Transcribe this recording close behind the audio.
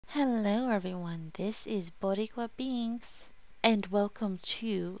Hello everyone, this is Boricua Beings, and welcome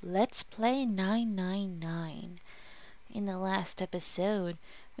to Let's Play 999. In the last episode,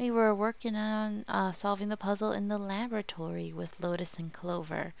 we were working on solving the puzzle in the laboratory with Lotus and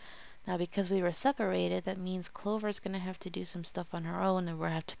Clover. Now because we were separated, that means Clover's gonna have to do some stuff on her own and we'll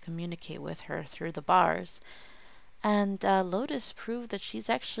have to communicate with her through the bars. And Lotus proved that she's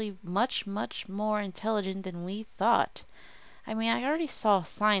actually much more intelligent than we thought. I mean, I already saw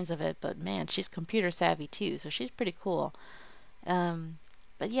signs of it, but man, she's computer savvy too, so she's pretty cool.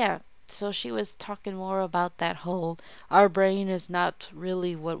 But yeah, so she was talking more about that whole, our brain is not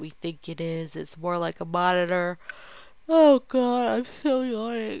really what we think it is, it's more like a monitor. Oh god, I'm so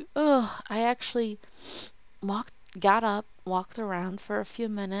yawning. Ugh, I actually got up, walked around for a few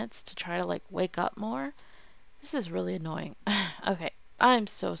minutes to try to like wake up more. This is really annoying. Okay, I'm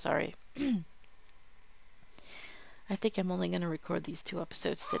so sorry. I think I'm only going to record these 2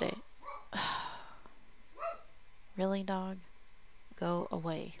 episodes today. Really, dog? Go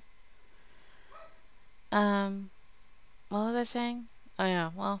away. What was I saying? Oh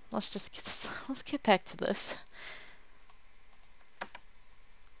yeah, well, let's get back to this.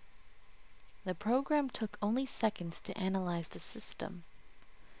 The program took only seconds to analyze the system.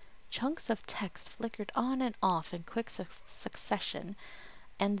 Chunks of text flickered on and off in quick succession,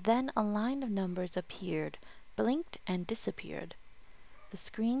 and then a line of numbers appeared, blinked, and disappeared. The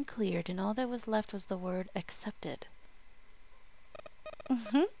screen cleared, and all that was left was the word accepted.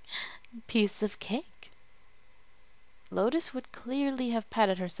 Piece of cake. Lotus would clearly have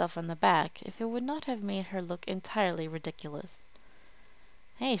patted herself on the back if it would not have made her look entirely ridiculous.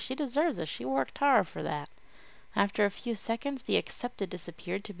 Hey, she deserves it. She worked hard for that. After a few seconds, the accepted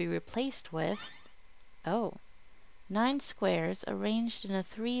disappeared to be replaced with, 9 squares arranged in a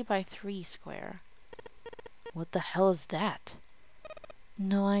 3 by 3 square. What the hell is that?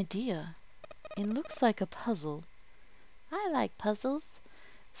 No idea. It looks like a puzzle. I like puzzles.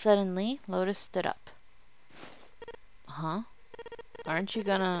 Suddenly, Lotus stood up. Huh? Aren't you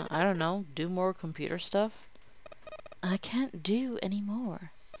gonna, I don't know, do more computer stuff? I can't do any more.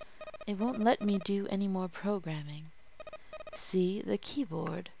 It won't let me do any more programming. See the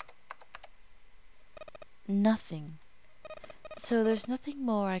keyboard? Nothing. So there's nothing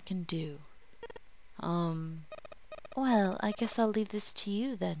more I can do. Well, I guess I'll leave this to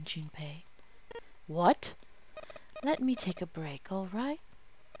you then, Junpei. What? Let me take a break, all right?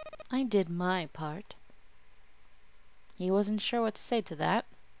 I did my part. He wasn't sure what to say to that.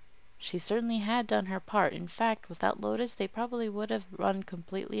 She certainly had done her part. In fact, without Lotus, they probably would have run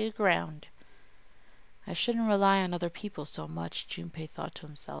completely aground. I shouldn't rely on other people so much, Junpei thought to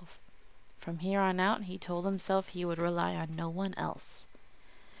himself. From here on out, he told himself he would rely on no one else.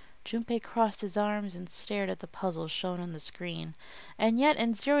 Junpei crossed his arms and stared at the puzzle shown on the screen. And yet,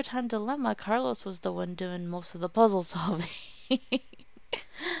 in Zero Time Dilemma, Carlos was the one doing most of the puzzle solving.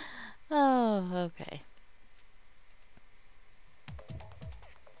 Oh, okay.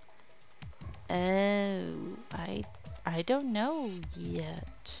 Oh, I don't know yet.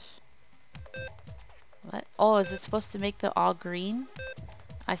 What? Oh, is it supposed to make the all green?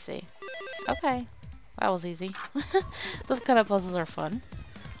 I see. Okay. That was easy. Those kind of puzzles are fun.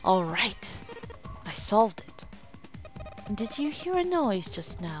 Alright. I solved it. Did you hear a noise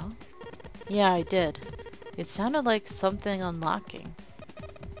just now? Yeah, I did. It sounded like something unlocking.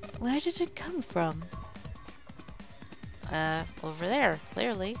 Where did it come from? Over there,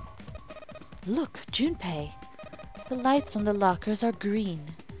 clearly. Look, Junpei. The lights on the lockers are green.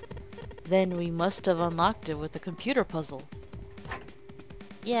 Then we must have unlocked it with the computer puzzle.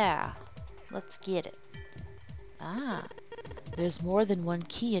 Yeah, let's get it. Ah, there's more than one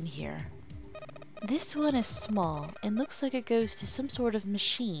key in here. This one is small and looks like it goes to some sort of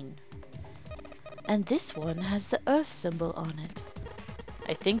machine. And this one has the Earth symbol on it.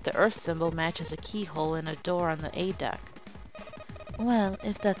 I think the Earth symbol matches a keyhole in a door on the A deck. Well,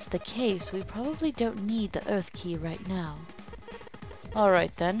 if that's the case, we probably don't need the Earth key right now.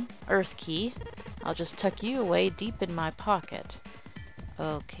 Alright then, Earth key. I'll just tuck you away deep in my pocket.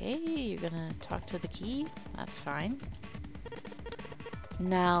 Okay, you're gonna talk to the key? That's fine.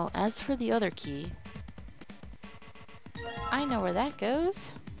 Now, as for the other key, I know where that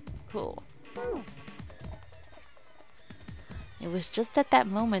goes. Cool. It was just at that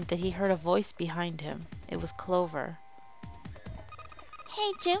moment that he heard a voice behind him. It was Clover.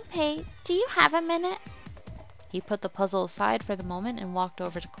 Hey, Junpei, do you have a minute? He put the puzzle aside for the moment and walked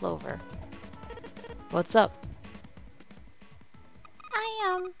over to Clover. What's up?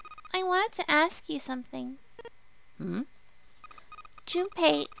 I wanted to ask you something. Hmm?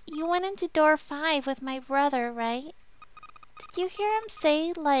 Junpei, you went into door 5 with my brother, right? Do you hear him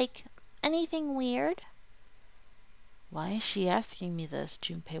say, like, anything weird? Why is she asking me this?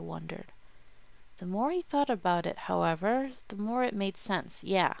 Junpei wondered. The more he thought about it, however, the more it made sense.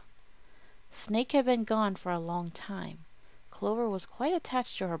 Yeah. Snake had been gone for a long time. Clover was quite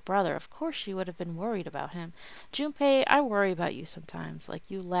attached to her brother. Of course she would have been worried about him. Junpei, I worry about you sometimes, like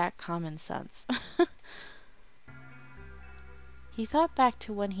you lack common sense. He thought back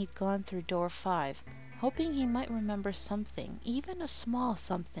to when he'd gone through door 5, hoping he might remember something, even a small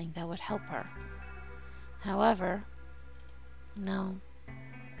something that would help her. However, no.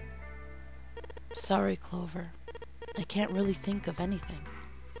 Sorry, Clover. I can't really think of anything.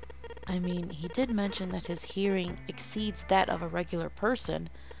 I mean, he did mention that his hearing exceeds that of a regular person,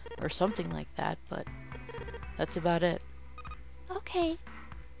 or something like that, but that's about it. Okay.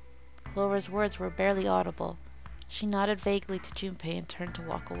 Clover's words were barely audible. She nodded vaguely to Junpei and turned to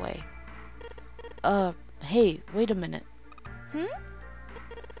walk away. Hey, wait a minute.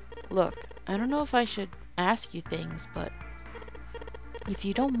 Look, I don't know if I should ask you things, but if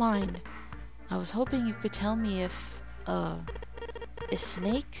you don't mind, I was hoping you could tell me if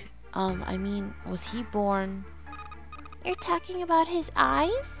Snake, was he born... You're talking about his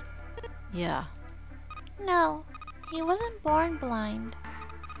eyes? Yeah. No, he wasn't born blind.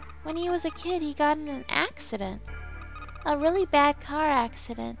 When he was a kid, he got in an accident. A really bad car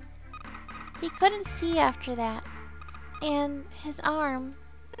accident. He couldn't see after that. And his arm...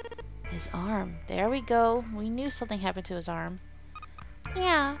 His arm. There we go. We knew something happened to his arm.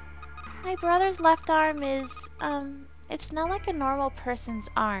 Yeah. My brother's left arm is, it's not like a normal person's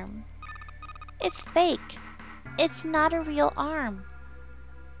arm. It's fake. It's not a real arm.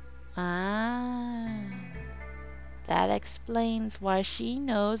 Ah. That explains why she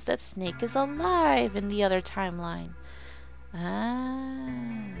knows that Snake is alive in the other timeline.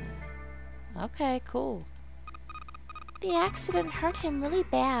 Ah. Okay, cool. The accident hurt him really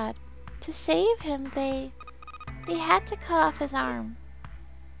bad. To save him, they had to cut off his arm.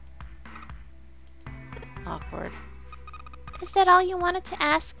 Awkward. Is that all you wanted to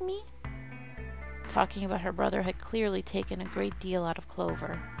ask me? Talking about her brother had clearly taken a great deal out of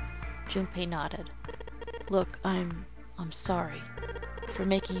Clover. Junpei nodded. Look, I'm sorry for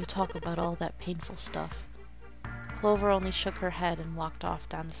making you talk about all that painful stuff. Clover only shook her head and walked off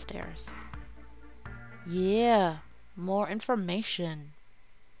down the stairs. Yeah, more information.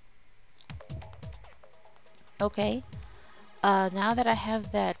 Okay. Now that I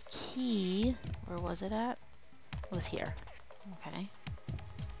have that key, where was it at? It was here. Okay.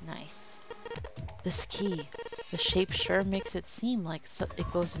 Nice. This key. The shape sure makes it seem like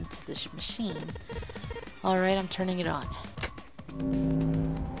it goes into this machine. Alright, I'm turning it on.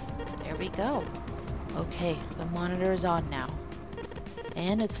 There we go. Okay, the monitor is on now.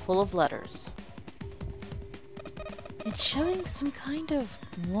 And it's full of letters. It's showing some kind of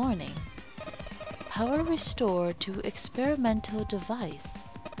warning. Power restored to experimental device.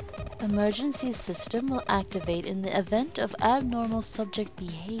 Emergency system will activate in the event of abnormal subject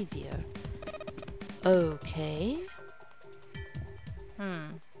behavior. Okay.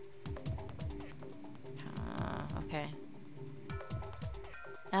 Okay.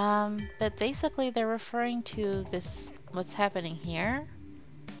 But basically they're referring to this, what's happening here,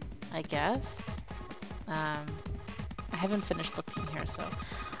 I guess. I haven't finished looking here, so.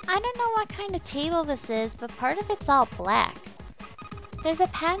 I don't know what kind of table this is, but part of it's all black. There's a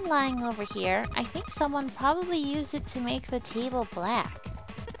pen lying over here. I think someone probably used it to make the table black.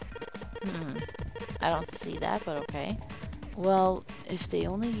 I don't see that, but okay. Well, if they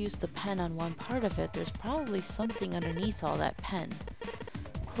only use the pen on one part of it, there's probably something underneath all that pen.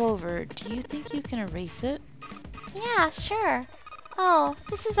 Clover, do you think you can erase it? Yeah, sure. Oh,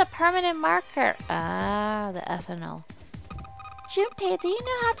 this is a permanent marker. Ah, the ethanol. Junpei, do you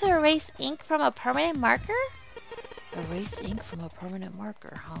know how to erase ink from a permanent marker? Erase ink from a permanent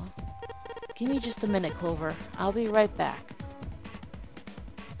marker, huh? Give me just a minute, Clover. I'll be right back.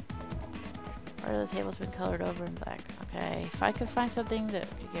 Part of the table's been colored over in black. Okay, if I could find something that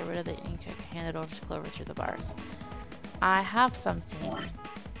could get rid of the ink, I could hand it over to Clover through the bars. I have something.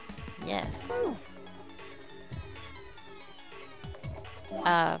 Yes.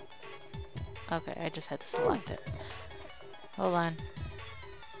 Okay, I just had to select it. Hold on.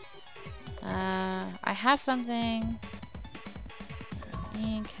 I have something.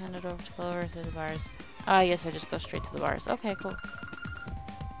 Ink, hand it over to Clover through the bars. Oh, I guess I just go straight to the bars. Okay, cool.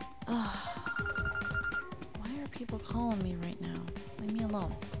 Why are people calling me right now? Leave me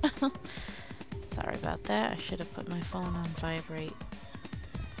alone. Sorry about that. I should have put my phone on vibrate.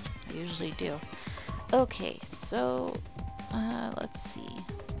 I usually do. Okay, so let's see.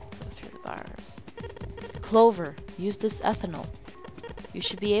 Go through the bars. Clover, use this ethanol. You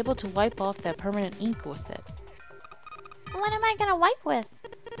should be able to wipe off that permanent ink with it. What am I gonna wipe with?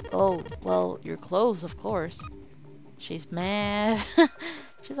 Oh, well, your clothes, of course. She's mad.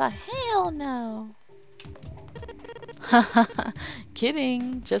 She's like, hell no.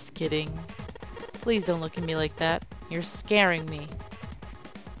 Kidding, just kidding. Please don't look at me like that. You're scaring me.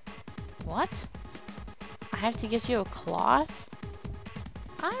 What? I have to get you a cloth?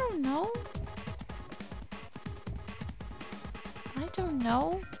 I don't know. I don't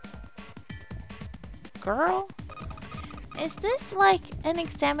know. Girl? Is this like an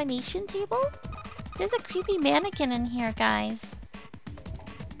examination table? There's a creepy mannequin in here, guys.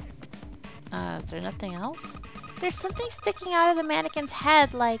 Is there nothing else? There's something sticking out of the mannequin's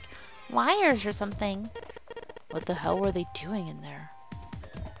head, like wires or something. What the hell were they doing in there?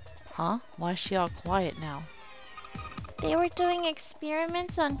 Huh? Why is she all quiet now? They were doing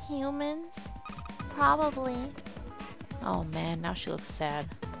experiments on humans. Probably. Oh man, now she looks sad.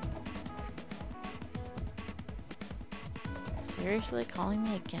 Seriously, calling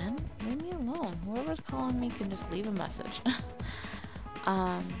me again? Leave me alone. Whoever's calling me can just leave a message.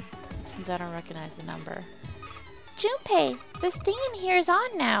 Since I don't recognize the number. Junpei, this thing in here is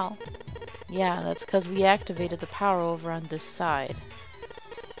on now. Yeah, that's because we activated the power over on this side.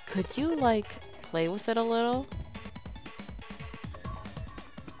 Could you, like, play with it a little?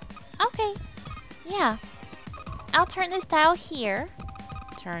 Okay. Yeah. I'll turn this dial here.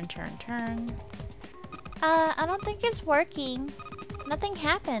 Turn, turn, turn. I don't think it's working. Nothing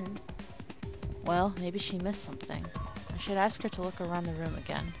happened. Well, maybe she missed something. I should ask her to look around the room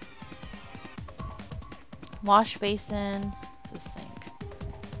again. Wash basin. This is sink.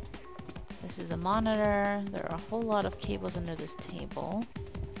 This is a monitor. There are a whole lot of cables under this table.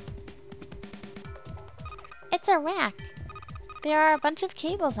 It's a rack. There are a bunch of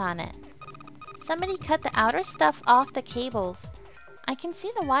cables on it. Somebody cut the outer stuff off the cables. I can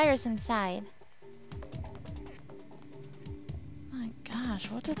see the wires inside. My gosh,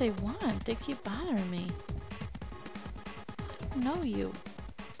 what do they want? They keep bothering me. I don't know you.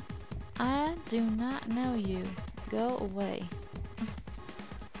 I do not know you. Go away.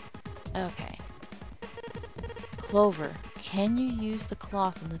 Okay. Clover, can you use the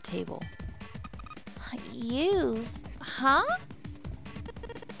cloth on the table? Use? Huh?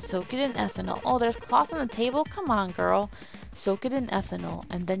 Soak it in ethanol. Oh, there's cloth on the table? Come on, girl. Soak it in ethanol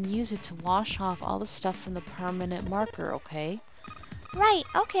and then use it to wash off all the stuff from the permanent marker, okay? Right,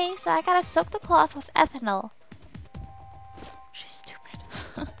 okay, so I gotta soak the cloth with ethanol. She's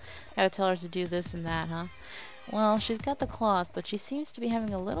stupid. Gotta tell her to do this and that, huh? Well, she's got the cloth, but she seems to be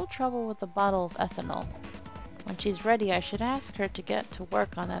having a little trouble with the bottle of ethanol. When she's ready, I should ask her to get to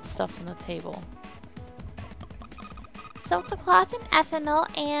work on that stuff on the table. Soak the cloth in ethanol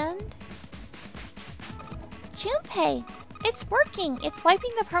and... Junpei! It's working! It's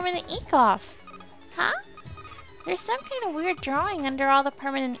wiping the permanent ink off! Huh? There's some kind of weird drawing under all the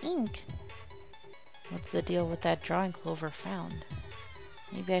permanent ink. What's the deal with that drawing Clover found?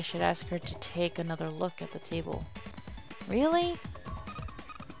 Maybe I should ask her to take another look at the table. Really?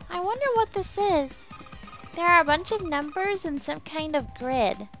 I wonder what this is. There are a bunch of numbers and some kind of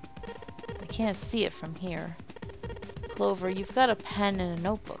grid. I can't see it from here. Clover, you've got a pen and a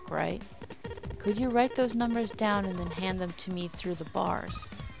notebook, right? Could you write those numbers down and then hand them to me through the bars?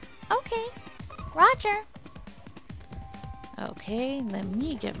 Okay. Roger. Okay, let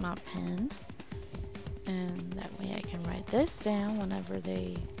me get my pen. And that way I can write this down whenever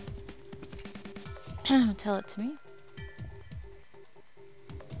they tell it to me.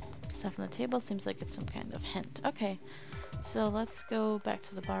 Stuff on the table seems like it's some kind of hint. Okay, so let's go back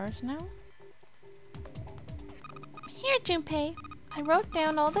to the bars now. Here, Junpei. I wrote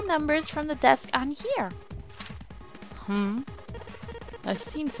down all the numbers from the desk on here. I've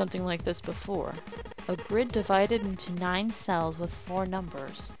seen something like this before. A grid divided into 9 cells with 4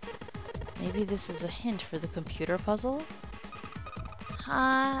 numbers. Maybe this is a hint for the computer puzzle?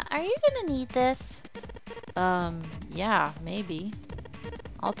 Are you gonna need this? Yeah, maybe.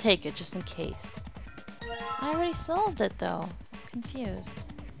 I'll take it just in case. I already solved it though. I'm confused.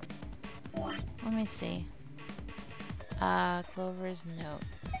 Let me see. Clover's note.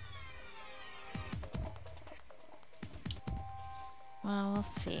 Well,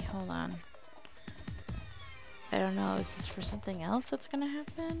 let's see. Hold on. I don't know. Is this for something else that's gonna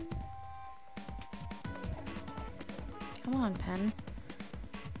happen? Come on, pen.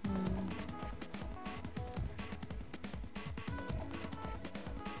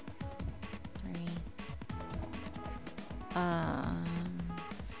 Three. 4.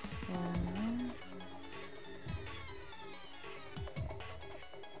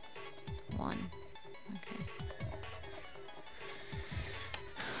 One. Okay.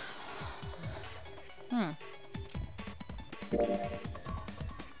 Hmm.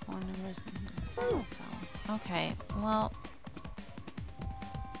 More numbers and cells. Okay, well...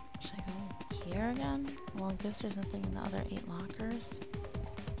 Should I go here again? Well, I guess there's nothing in the other 8 lockers.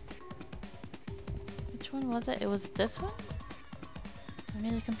 Which one was it? It was this one? I don't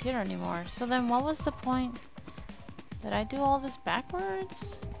need the computer anymore. So then what was the point? Did I do all this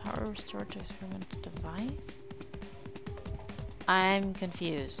backwards? Power restored to experimental device? I'm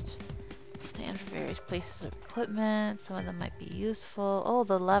confused. Stand for various places of equipment. Some of them might be useful. Oh,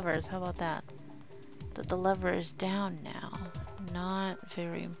 the levers. How about that? The lever is down now. Not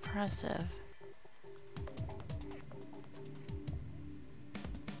very impressive.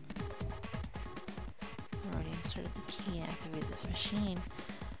 Already inserted the key and activated this machine.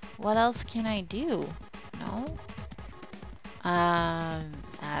 What else can I do? No? At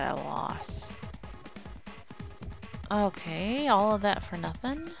a loss. Okay, all of that for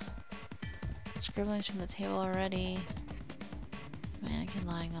nothing. Scribblings from the table already. Mannequin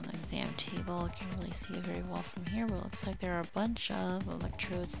lying on the exam table. I can't really see it very well from here, but it looks like there are a bunch of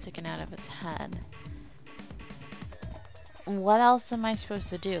electrodes sticking out of its head. What else am I supposed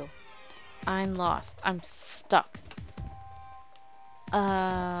to do? I'm lost. I'm stuck.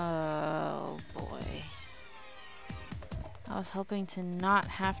 Oh boy. I was hoping to not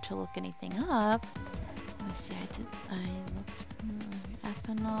have to look anything up. Let me see, I looked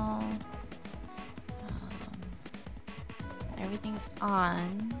ethanol. Everything's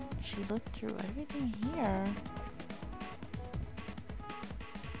on. She looked through everything here.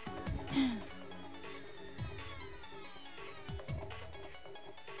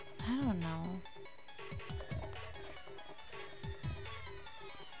 I don't know.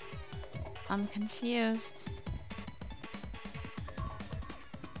 I'm confused.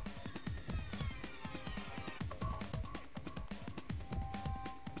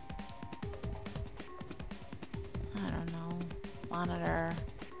 Monitor.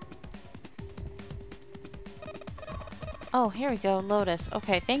 Oh, here we go. Lotus.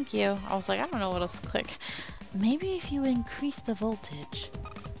 Okay, thank you. I was like, I don't know what else to click. Maybe if you increase the voltage.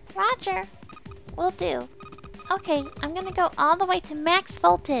 Roger. Will do. Okay, I'm gonna go all the way to max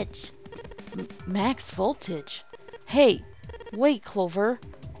voltage. Max voltage? Hey, wait, Clover.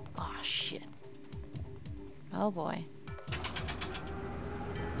 Oh, shit. Oh, boy.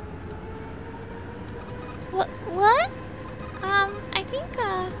 What? I think,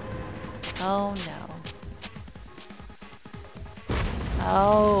 Oh, no.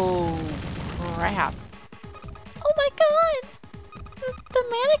 Oh, crap. Oh my god! The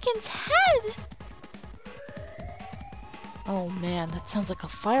mannequin's head! Oh, man, that sounds like a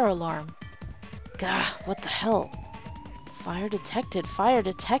fire alarm. Gah, what the hell? Fire detected, fire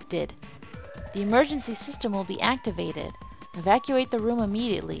detected. The emergency system will be activated. Evacuate the room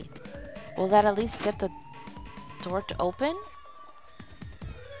immediately. Will that at least get the door to open?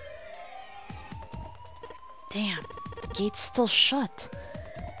 Damn, the gate's still shut.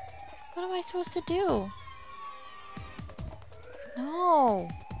 What am I supposed to do? No.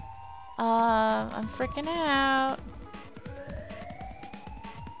 I'm freaking out.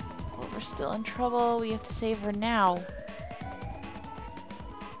 Clover's still in trouble. We have to save her now.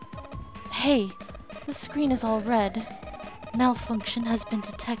 Hey, the screen is all red. Malfunction has been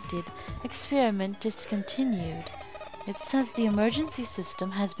detected. Experiment discontinued. It says the emergency system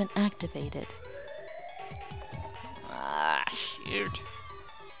has been activated. Ah, shoot.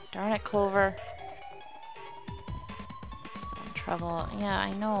 Darn it, Clover. Still in trouble. Yeah,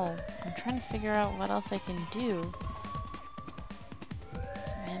 I know. I'm trying to figure out what else I can do.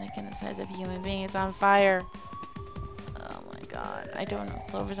 This mannequin the size of a human being is on fire. Oh my god. I don't know.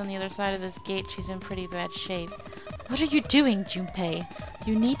 Clover's on the other side of this gate. She's in pretty bad shape. What are you doing, Junpei?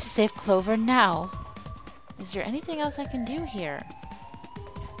 You need to save Clover now. Is there anything else I can do here?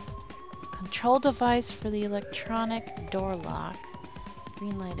 Control device for the electronic door lock. The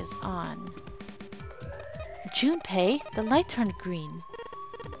green light is on. Junpei, the light turned green.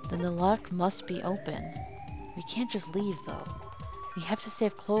 Then the lock must be open. We can't just leave though. We have to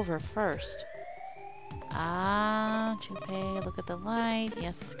save Clover first. Ah, Junpei, look at the light.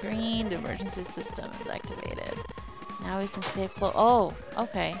 Yes, it's green. The emergency system is activated. Now we can save Clover. Oh,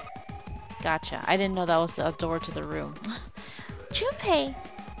 okay. Gotcha. I didn't know that was a door to the room. Junpei!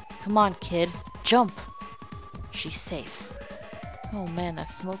 Come on, kid. Jump. She's safe. Oh man, that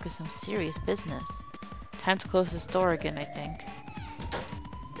smoke is some serious business. Time to close this door again, I think.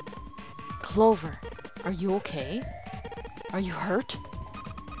 Clover, are you okay? Are you hurt?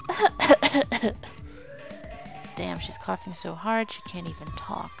 Damn, she's coughing so hard she can't even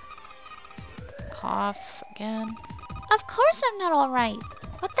talk. Cough again. Of course I'm not alright.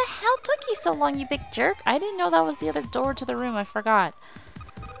 What the hell took you so long, you big jerk? I didn't know that was the other door to the room. I forgot.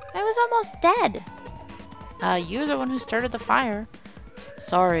 I was almost dead. You're the one who started the fire.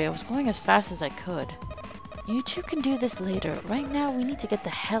 Sorry, I was going as fast as I could. You two can do this later. Right now, we need to get the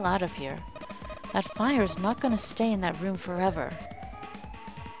hell out of here. That fire is not gonna stay in that room forever.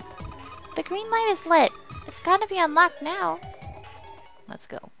 The green light is lit. It's gotta be unlocked now. Let's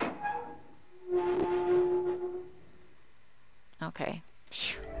go. Okay.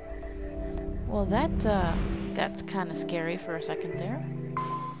 Well, that got kind of scary for a second there.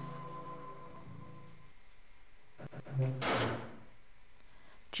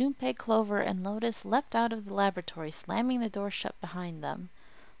 Junpei, Clover, and Lotus leapt out of the laboratory, slamming the door shut behind them.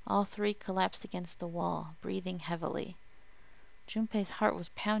 All three collapsed against the wall, breathing heavily. Junpei's heart was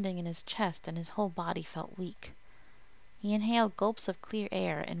pounding in his chest, and his whole body felt weak. He inhaled gulps of clear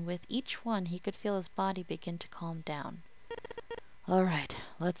air, and with each one he could feel his body begin to calm down. All right,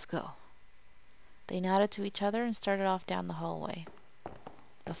 let's go. They nodded to each other and started off down the hallway.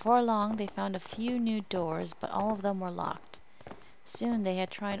 Before long, they found a few new doors, but all of them were locked. Soon they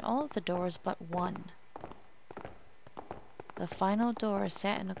had tried all of the doors but one. The final door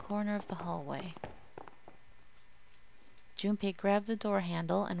sat in a corner of the hallway. Junpei grabbed the door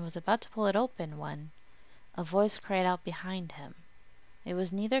handle and was about to pull it open when a voice cried out behind him. It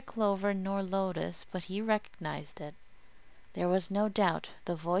was neither Clover nor Lotus, but he recognized it. There was no doubt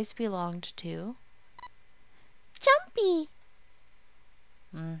the voice belonged to Jumpy!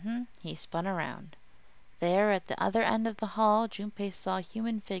 He spun around. There, at the other end of the hall, Junpei saw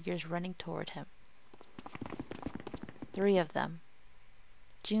human figures running toward him. 3 of them.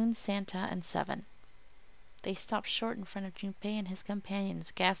 June, Santa, and 7. They stopped short in front of Junpei and his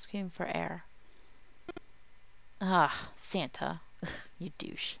companions, gasping for air. Ah, Santa. You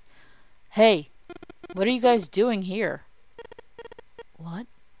douche. Hey, what are you guys doing here? What?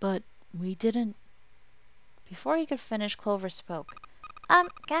 But we didn't... Before he could finish, Clover spoke.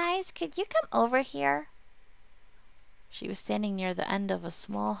 Guys, could you come over here? She was standing near the end of a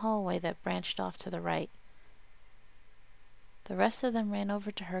small hallway that branched off to the right. The rest of them ran over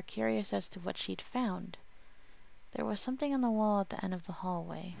to her, curious as to what she'd found. There was something on the wall at the end of the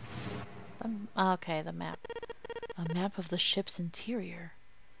hallway. Okay, the map. A map of the ship's interior.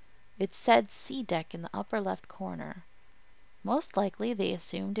 It said sea deck in the upper left corner. Most likely, they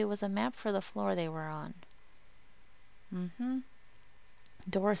assumed it was a map for the floor they were on.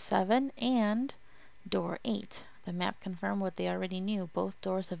 Door 7 and door 8. The map confirmed what they already knew. Both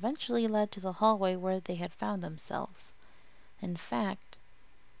doors eventually led to the hallway where they had found themselves. In fact...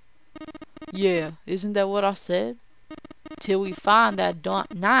 Yeah, isn't that what I said? Till we find that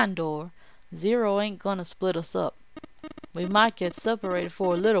 9 door, 0 ain't gonna split us up. We might get separated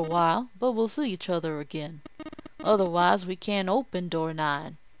for a little while, but we'll see each other again. Otherwise, we can't open door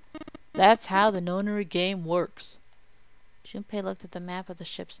 9. That's how the nonary game works. Junpei looked at the map of the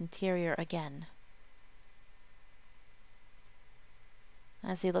ship's interior again.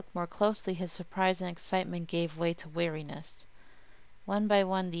 As he looked more closely, his surprise and excitement gave way to weariness. One by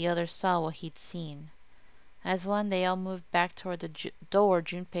one, the others saw what he'd seen. As one, they all moved back toward the door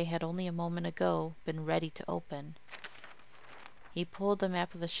Junpei had only a moment ago been ready to open. He pulled the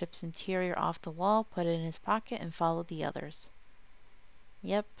map of the ship's interior off the wall, put it in his pocket, and followed the others.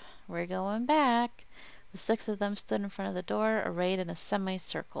 Yep, we're going back. The 6 of them stood in front of the door, arrayed in a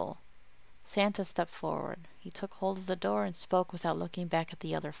semicircle. Santa stepped forward. He took hold of the door and spoke without looking back at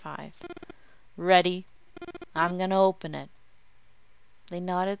the other 5. Ready? I'm gonna open it. They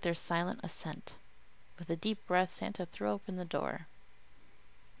nodded their silent assent. With a deep breath, Santa threw open the door.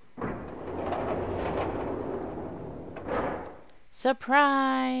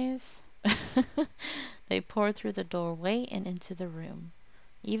 Surprise! They poured through the doorway and into the room.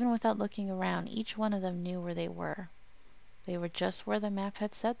 Even without looking around, each one of them knew where they were. They were just where the map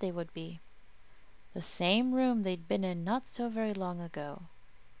had said they would be. The same room they'd been in not so very long ago.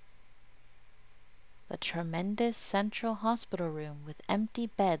 The tremendous central hospital room with empty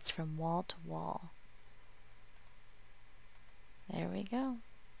beds from wall to wall. There we go.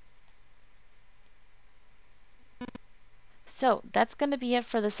 So that's going to be it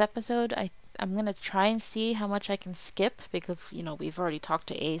for this episode. I'm going to try and see how much I can skip because, we've already talked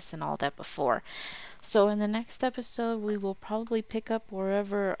to Ace and all that before. So in the next episode, we will probably pick up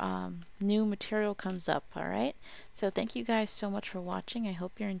wherever new material comes up, alright? So thank you guys so much for watching. I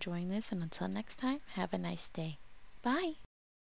hope you're enjoying this, and until next time, have a nice day. Bye!